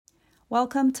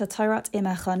Welcome to Torah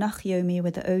Imecha HaYamim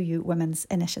with the OU Women's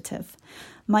Initiative.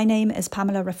 My name is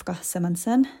Pamela Rivka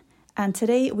Simonson, and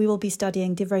today we will be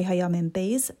studying Divrei HaYamim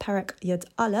Beis, Perek Yud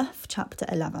Aleph, chapter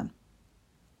 11.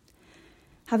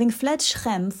 Having fled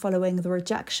Shechem following the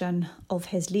rejection of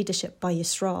his leadership by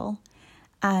Yisrael,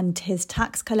 and his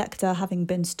tax collector having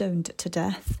been stoned to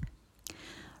death,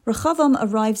 Rechavam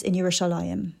arrives in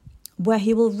Yerushalayim, where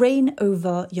he will reign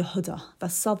over Yehuda, the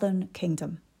southern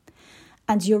kingdom.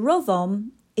 And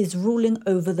Yerovam is ruling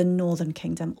over the northern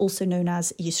kingdom, also known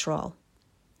as Yisrael.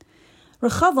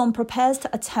 Rechavam prepares to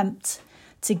attempt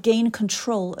to gain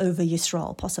control over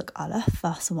Yisrael. Pasuk Aleph,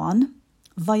 verse 1.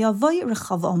 Vayavoy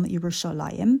Rechavam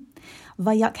Yerushalayim,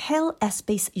 vayakhel es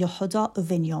Beis Yehuda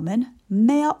uVinyamin,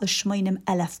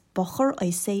 180,000 bocher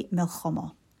oisei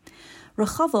melchama.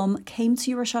 Rechavam came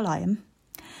to Yerushalayim,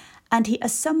 and he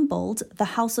assembled the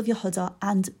house of Yehuda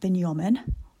and Binyamin,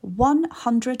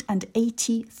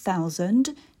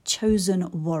 180,000 chosen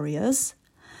warriors,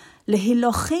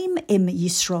 lehilochem im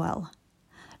Yisrael,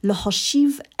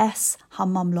 lahashiv es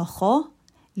hamamlacha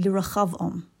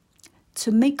lirechavam,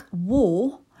 to make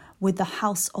war with the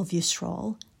house of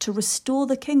Yisrael, to restore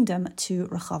the kingdom to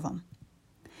Rechavam.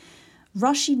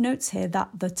 Rashi notes here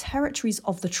that the territories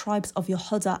of the tribes of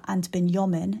Yehuda and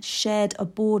Binyamin shared a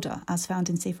border, as found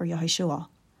in Sefer Yehoshua.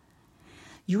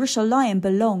 Yerushalayim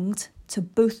belonged to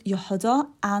both Yehuda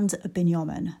and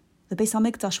Binyamin. The Beis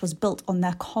HaMikdash was built on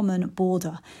their common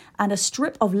border, and a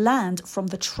strip of land from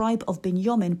the tribe of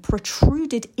Binyamin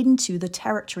protruded into the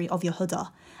territory of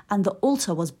Yehuda, and the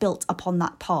altar was built upon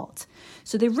that part.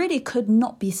 So they really could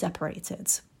not be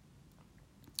separated.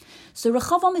 So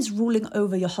Rechavam is ruling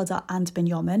over Yehuda and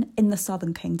Binyamin in the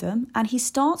southern kingdom, and he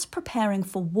starts preparing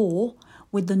for war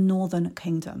with the northern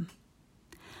kingdom.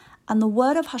 And the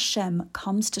word of Hashem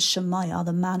comes to Shemaiah,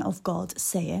 the man of God,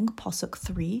 saying, Pasuk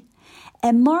 3,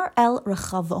 Emar el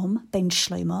Rechavam ben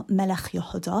Shlomo melech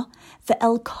Yehuda,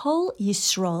 ve'el kol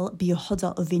Yisrael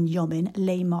b'Yehuda uVinyamin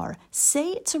leimar.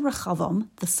 Say to Rechavam,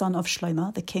 the son of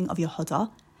Shlomo, the king of Yehuda,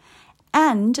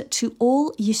 and to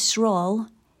all Yisrael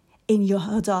in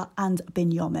Yehuda and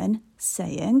Binyamin,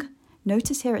 saying,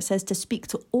 notice here it says to speak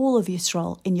to all of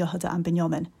Yisrael in Yehuda and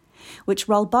Binyamin, which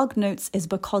Ralbag notes is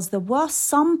because there were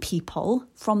some people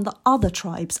from the other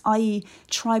tribes, i.e.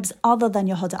 tribes other than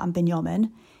Yehuda and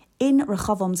Binyamin, in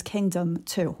Rechavam's kingdom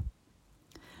too.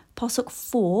 Pasuk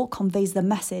 4 conveys the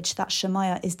message that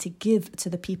Shemaiah is to give to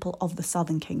the people of the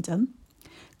southern kingdom.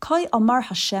 Kai amar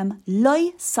Hashem,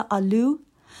 Loi sa'alu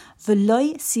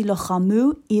v'loi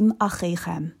silochamu im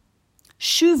acheichem.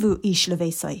 Shuvu ish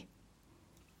levesai.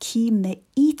 Ki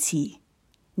me'iti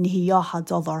nihiyah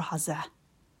hadavar hazeh.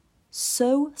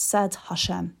 So said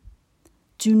Hashem,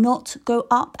 do not go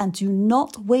up and do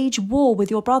not wage war with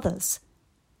your brothers.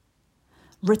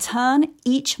 Return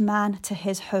each man to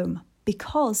his home,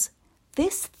 because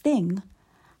this thing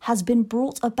has been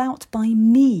brought about by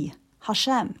me,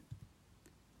 Hashem.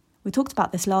 We talked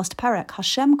about this last perek.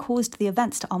 Hashem caused the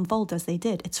events to unfold as they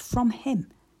did. It's from him.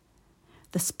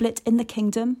 The split in the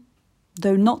kingdom,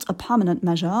 though not a permanent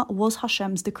measure, was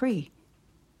Hashem's decree.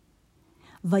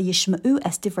 Vayishma'u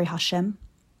es divrei Hashem,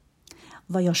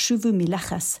 vayashuvu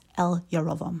mileches el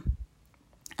Yerovam.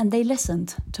 And they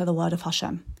listened to the word of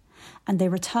Hashem, and they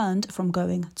returned from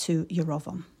going to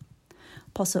Yerovam.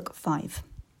 Pasuk 5.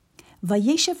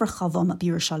 Vayeshev Rechavam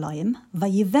b'Yerushalayim,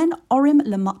 vayiven orim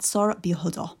lematzor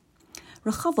b'Yehuda.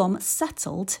 Rechavam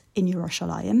settled in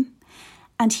Yerushalayim,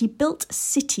 and he built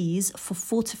cities for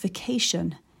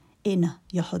fortification in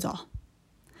Yehuda.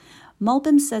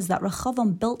 Malbim says that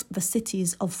Rechavam built the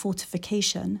cities of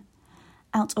fortification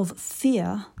out of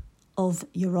fear of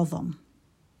Yerovam.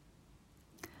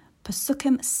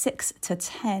 Pesukim 6 to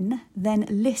 10 then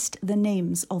list the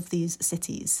names of these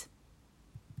cities.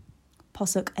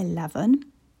 Pasuk 11,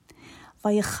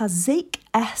 Vayechazek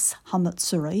es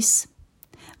hamatzuros,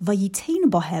 vayitain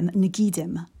bohem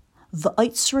negidim,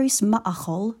 v'aitzros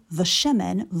ma'achol,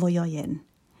 v'shemen v'yayin.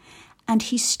 And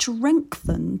he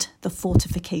strengthened the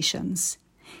fortifications.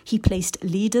 He placed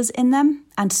leaders in them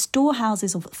and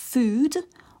storehouses of food,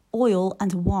 oil,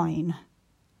 and wine.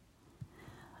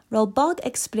 Ralbag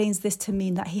explains this to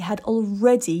mean that he had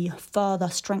already further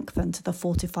strengthened the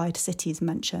fortified cities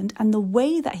mentioned, and the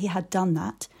way that he had done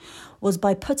that was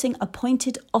by putting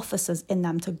appointed officers in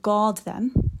them to guard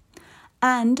them,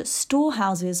 and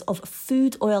storehouses of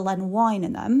food, oil, and wine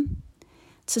in them,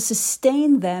 to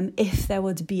sustain them if there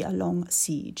would be a long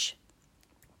siege.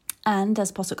 And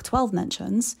as Pasuk 12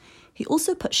 mentions, he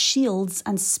also put shields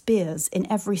and spears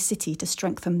in every city to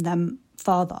strengthen them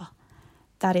further.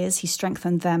 That is, he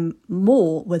strengthened them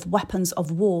more with weapons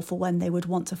of war for when they would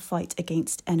want to fight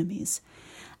against enemies.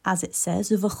 as it says,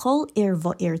 Uvachol ir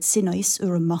va'ir tsinois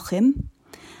uramachim,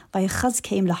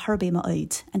 vayachazkeim laharbe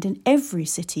ma'od, and in every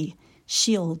city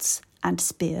shields and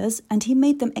spears, and he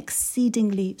made them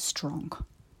exceedingly strong.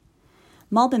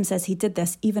 Malbim says he did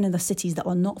this even in the cities that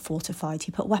were not fortified.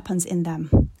 He put weapons in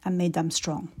them and made them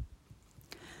strong.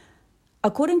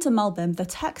 According to Malbim, the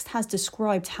text has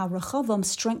described how Rechavam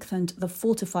strengthened the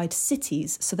fortified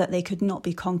cities so that they could not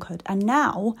be conquered. And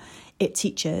now it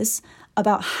teaches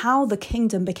about how the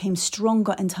kingdom became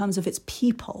stronger in terms of its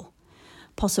people.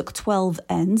 Pasuk 12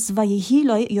 ends,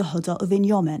 Vayihiloi Yehuda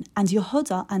uVinyamin, and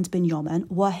Yehuda and Binyamin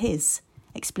were his.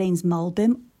 Explains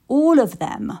Malbim, all of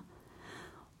them.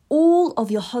 All of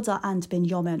Yehuda and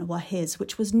Binyamin were his,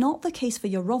 which was not the case for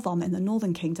Yerovam in the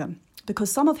northern kingdom,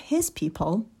 because some of his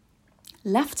people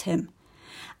left him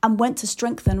and went to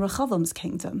strengthen Rechavam's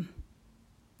kingdom.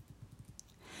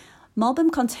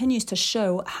 Malbim continues to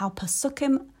show how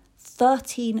Pasukim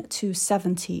 13 to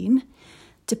 17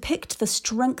 depict the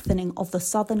strengthening of the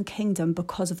southern kingdom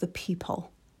because of the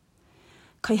people.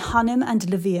 Kohanim and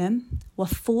Leviim were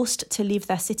forced to leave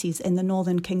their cities in the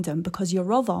northern kingdom because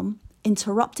Yerovam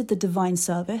interrupted the divine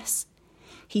service.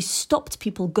 He stopped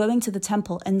people going to the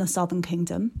temple in the southern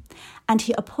kingdom, and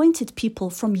he appointed people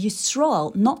from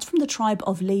Yisrael, not from the tribe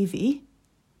of Levi,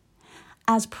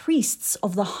 as priests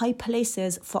of the high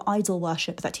places for idol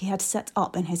worship that he had set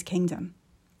up in his kingdom.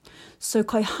 So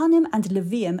Kohanim and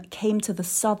Leviim came to the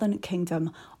southern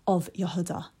kingdom of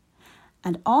Yehuda,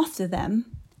 and after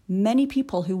them, many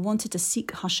people who wanted to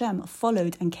seek Hashem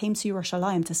followed and came to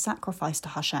Yerushalayim to sacrifice to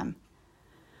Hashem.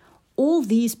 All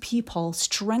these people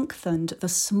strengthened the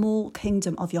small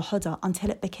kingdom of Yehuda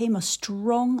until it became a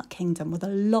strong kingdom with a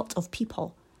lot of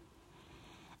people.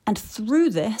 And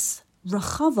through this,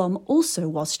 Rechavam also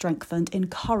was strengthened in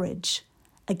courage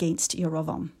against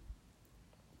Yerovam.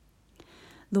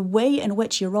 The way in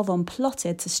which Yerovam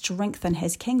plotted to strengthen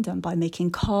his kingdom by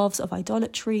making calves of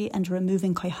idolatry and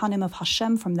removing Kohanim of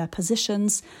Hashem from their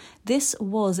positions, this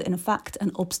was in fact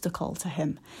an obstacle to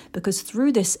him, because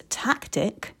through this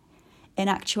tactic, in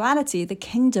actuality, the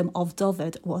kingdom of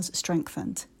David was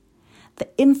strengthened. The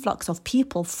influx of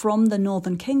people from the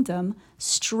northern kingdom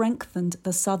strengthened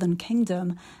the southern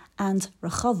kingdom, and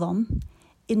Rechavam,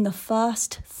 in the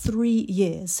first 3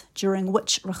 years, during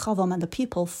which Rechavam and the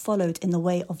people followed in the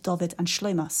way of David and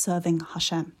Shlomo, serving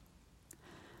Hashem.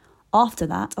 After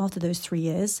that, after those 3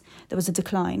 years, there was a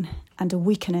decline and a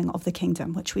weakening of the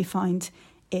kingdom, which we find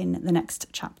in the next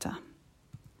chapter.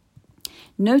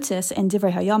 Notice in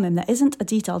Divrei HaYamim there isn't a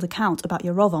detailed account about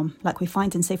Yerovam like we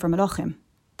find in Sefer Melachim.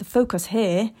 The focus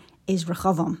here is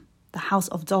Rechavam, the house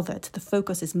of David. The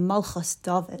focus is Malchus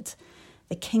David,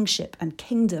 the kingship and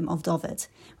kingdom of David.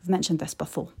 We've mentioned this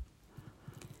before.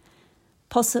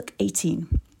 Pasuk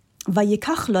 18.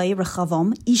 Vayikach loi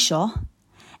Rechavam isha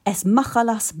es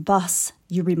Machalas bas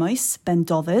Yerimois ben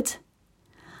David,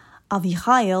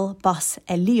 Avichail bas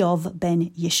Eliov ben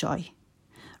Yishai.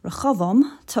 Rechavam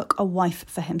took a wife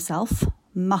for himself,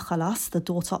 Machalas, the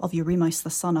daughter of Yerimois,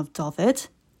 the son of David,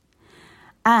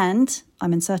 and,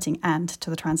 I'm inserting "and"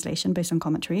 to the translation based on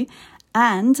commentary,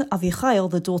 and Avichail,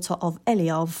 the daughter of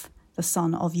Eliav, the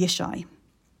son of Yishai.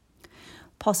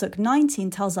 Pasuk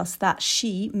 19 tells us that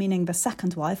she, meaning the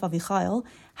second wife, Avichail,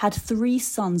 had 3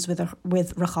 sons with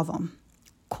Rechavam,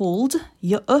 called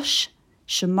Yeush,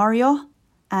 Shemariah,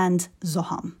 and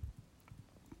Zoham.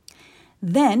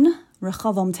 Then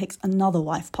Rechavam takes another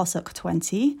wife, Pasuk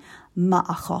 20,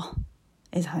 Ma'acha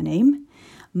is her name,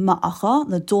 Ma'acha,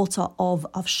 the daughter of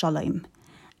Avshalom,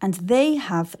 and they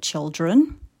have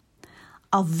children,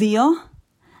 Avia,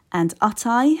 and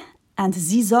Attai, and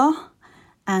Ziza,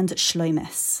 and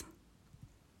Shlomis.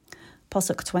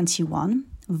 Pasuk 21,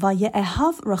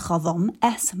 Vaye'ehav Rechavam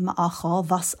es Ma'acha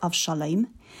vas Avshalom,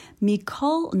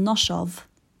 Mikol Noshav,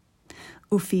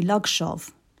 Ufi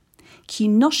Lagshov, Ki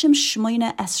noshim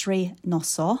shmoine esrei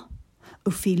nosa,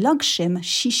 ufi lagshim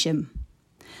shishim.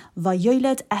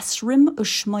 Vayoyled esrim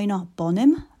ushmoina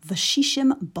bonim,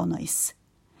 vashishim bonois.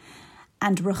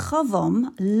 And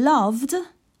Rechavam loved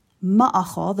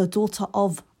Ma'acha, the daughter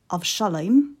of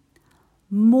Avshalom,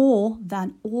 more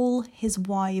than all his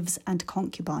wives and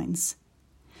concubines,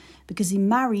 because he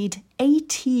married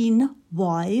 18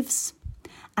 wives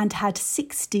and had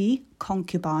 60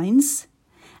 concubines,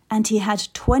 and he had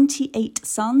 28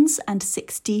 sons and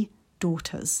 60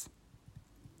 daughters.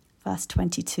 Verse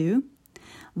 22,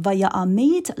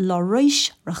 Vaya'amid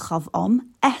larosh Rechavam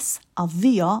es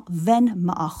Avia ven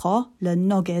Ma'acha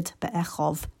lenoged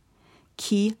be'echov,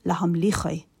 ki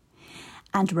lahamlichoi.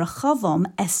 And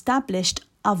Rechavam established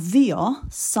Avia,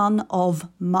 son of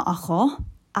Ma'acha,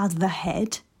 as the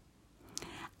head,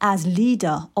 as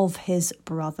leader of his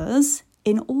brothers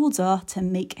in order to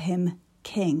make him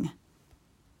king.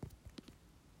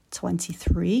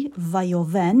 23,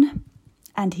 Vayoven,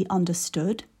 and he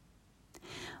understood.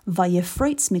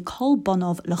 Vayefreitz mikol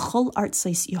bonov lechol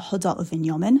artzais Yehuda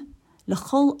uVinyamin,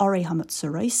 lechol arei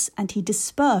hamatzurais, and he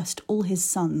dispersed all his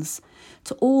sons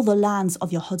to all the lands of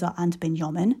Yehuda and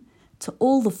Binyamin, to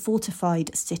all the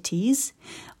fortified cities.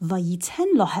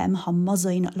 Vayiten lahem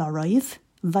hamazain larayv,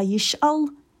 vayishal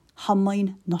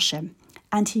hamain noshim,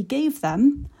 and he gave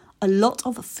them a lot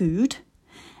of food,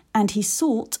 and he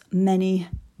sought many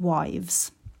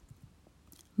wives.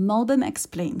 Malbim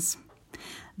explains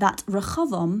that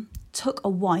Rechavam took a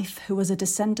wife who was a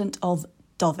descendant of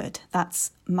David,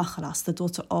 that's Machalas, the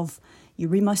daughter of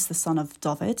Yerimos, the son of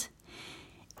David,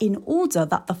 in order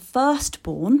that the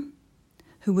firstborn,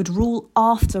 who would rule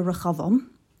after Rechavam,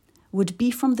 would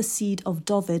be from the seed of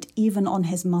David even on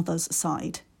his mother's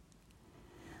side.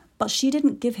 But she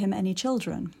didn't give him any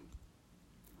children.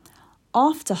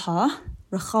 After her,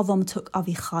 Rechavam took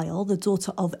Avichail, the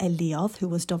daughter of Eliav, who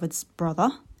was David's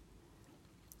brother.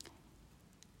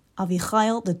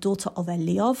 Avichail, the daughter of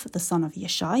Eliav, the son of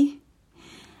Yeshai,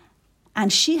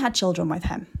 and she had children with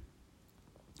him.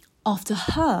 After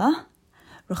her,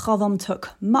 Rechavam took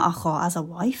Ma'acha as a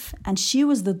wife, and she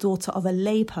was the daughter of a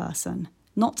lay person,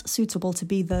 not suitable to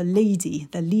be the lady,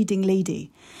 the leading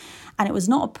lady. And it was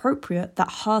not appropriate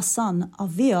that her son,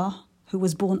 Avia, who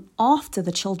was born after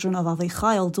the children of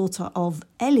Avichail, daughter of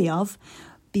Eliav,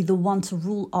 be the one to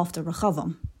rule after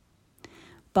Rechavam.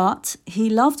 But he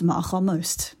loved Ma'acha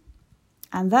most.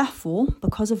 And therefore,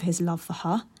 because of his love for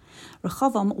her,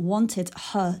 Rechavam wanted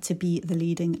her to be the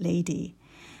leading lady.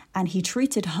 And he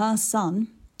treated her son,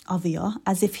 Avia,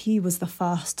 as if he was the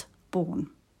firstborn.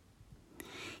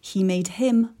 He made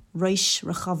him Reish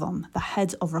Rechavam, the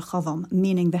head of Rechavam,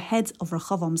 meaning the head of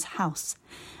Rechavam's house.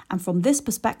 And from this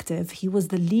perspective, he was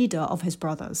the leader of his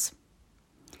brothers.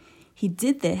 He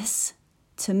did this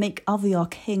to make Avia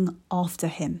king after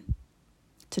him,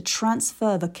 to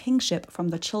transfer the kingship from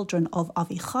the children of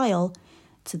Avichail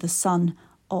to the son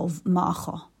of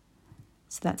Ma'acha,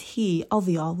 so that he,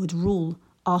 Avia, would rule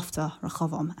after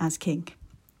Rechavam as king.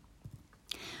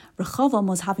 Rechavam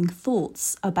was having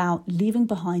thoughts about leaving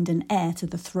behind an heir to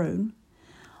the throne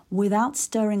without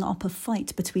stirring up a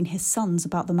fight between his sons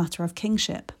about the matter of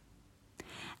kingship.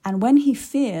 And when he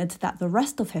feared that the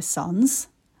rest of his sons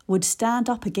would stand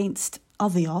up against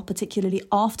Avia, particularly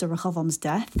after Rechavam's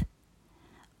death,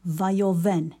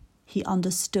 Vayoven, he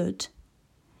understood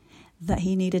that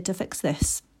he needed to fix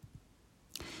this.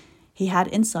 He had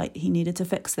insight, he needed to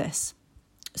fix this.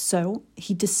 So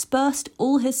he dispersed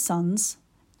all his sons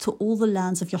to all the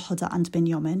lands of Yehuda and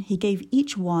Binyamin. He gave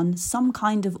each one some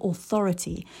kind of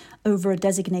authority over a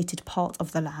designated part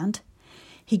of the land.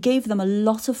 He gave them a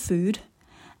lot of food,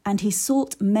 and he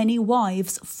sought many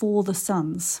wives for the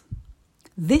sons.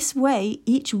 This way,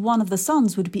 each one of the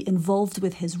sons would be involved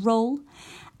with his role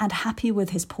and happy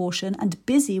with his portion and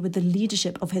busy with the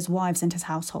leadership of his wives and his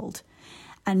household,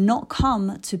 and not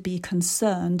come to be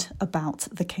concerned about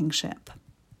the kingship.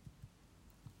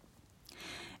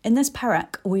 In this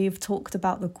parak, we've talked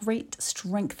about the great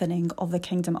strengthening of the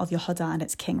kingdom of Yehuda and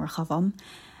its king Rechavam,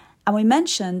 and we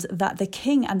mentioned that the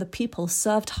king and the people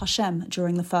served Hashem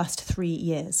during the first 3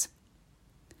 years.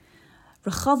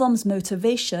 Rechavam's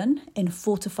motivation in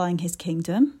fortifying his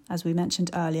kingdom, as we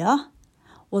mentioned earlier,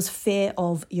 was fear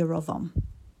of Yerovam.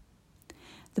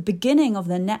 The beginning of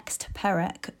the next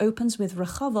parak opens with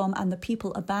Rechavam and the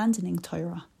people abandoning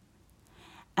Torah.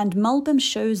 And Malbim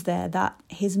shows there that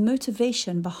his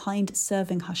motivation behind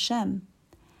serving Hashem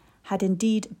had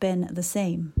indeed been the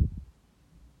same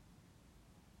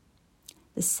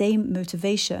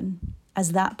motivation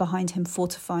as that behind him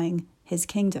fortifying his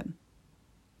kingdom.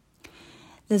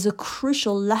 There's a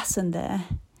crucial lesson there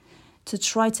to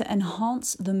try to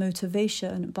enhance the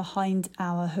motivation behind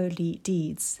our holy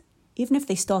deeds, even if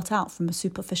they start out from a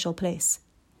superficial place,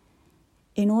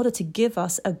 in order to give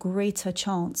us a greater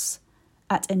chance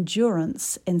at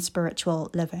endurance in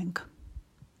spiritual living.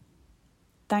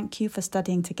 Thank you for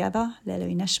studying together.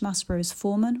 Leiloi Neshmas Rose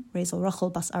Foreman, Razel Rachel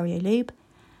Bas Aryeh Leib,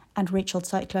 and Rachel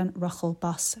Zeitlin Rachel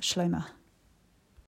Bas Shlomo.